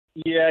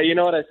Yeah, you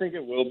know what? I think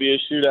it will be a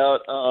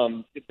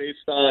shootout.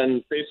 Based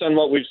on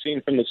what we've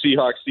seen from the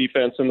Seahawks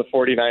defense and the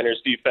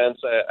 49ers defense,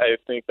 I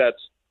think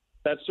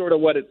that's sort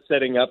of what it's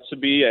setting up to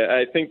be.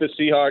 I think the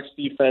Seahawks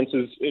defense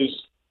is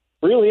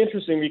really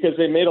interesting because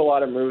they made a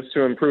lot of moves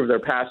to improve their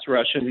pass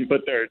rush,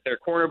 but their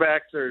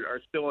cornerbacks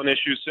are still an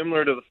issue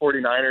similar to the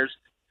 49ers.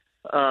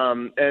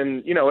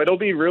 And, it'll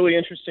be really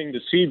interesting to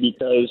see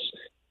because,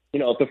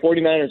 if the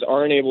 49ers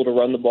aren't able to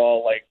run the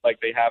ball like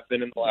they have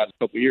been in the last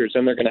couple of years,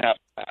 then they're going to have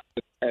to pass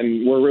it.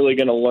 And we're really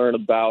going to learn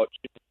about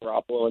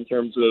Garoppolo in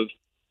terms of,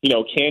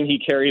 can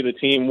he carry the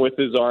team with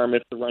his arm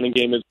if the running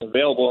game isn't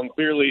available? And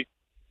clearly,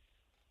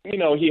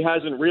 he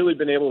hasn't really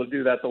been able to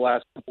do that the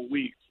last couple of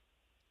weeks.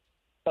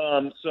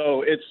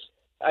 So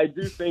I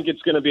do think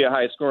it's going to be a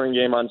high-scoring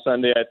game on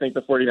Sunday. I think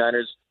the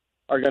 49ers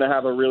are going to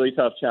have a really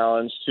tough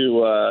challenge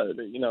to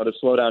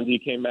slow down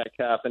DK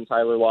Metcalf and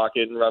Tyler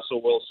Lockett and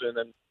Russell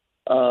Wilson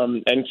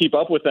and keep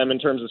up with them in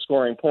terms of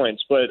scoring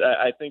points. But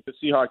I think the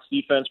Seahawks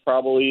defense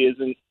probably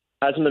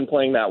hasn't been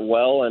playing that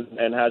well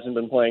and hasn't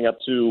been playing up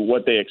to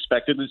what they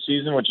expected this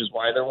season, which is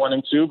why they're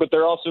 1-2. But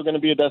they're also going to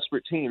be a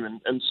desperate team,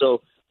 and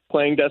so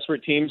playing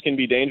desperate teams can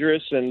be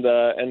dangerous. And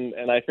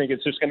I think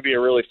it's just going to be a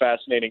really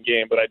fascinating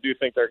game. But I do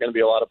think there are going to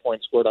be a lot of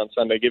points scored on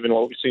Sunday, given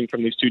what we've seen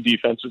from these two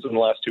defenses in the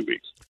last 2 weeks.